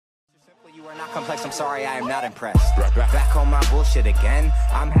complex, I'm sorry, I am not impressed. Back on my bullshit again,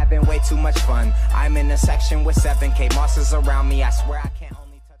 I'm having way too much fun. I'm in a section with 7K monsters around me, I swear I can't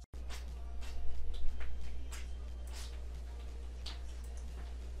only touch.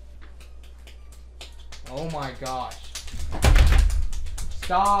 Oh my gosh.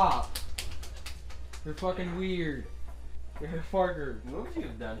 Stop! You're fucking weird. You're a fucker. What would you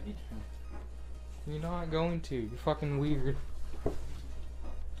have done if you didn't? You're not going to. You're fucking weird.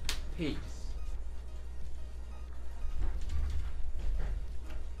 Peace.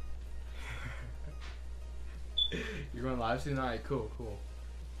 You're going live soon? Alright, cool, cool.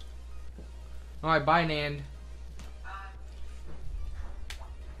 Alright, bye, Nand.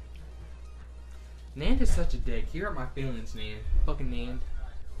 Nand is such a dick. You hurt my feelings, Nand. Fucking Nand.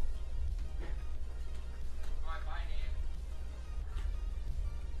 Alright, bye, Nand.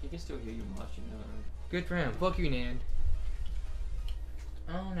 He can still hear you much, you know. Good for him. Fuck you, Nand.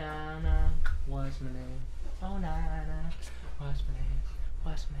 Oh, no, no. What's my name? Oh, no, no. What's my name?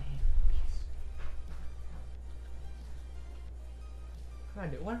 What's my name? What am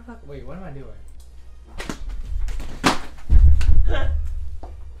I doing? What the fuck? Wait, what am I doing?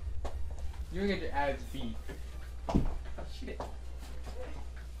 You're gonna get your ads beat. Shit.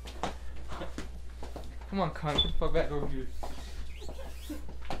 Come on, cunt. Get the fuck back over here.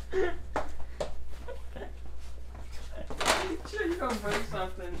 Sure, you're gonna break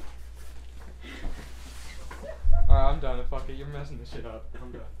something. Alright, I'm done. Fuck it. You're messing this shit up.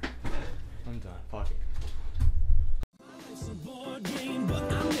 I'm done. I'm done. Fuck it.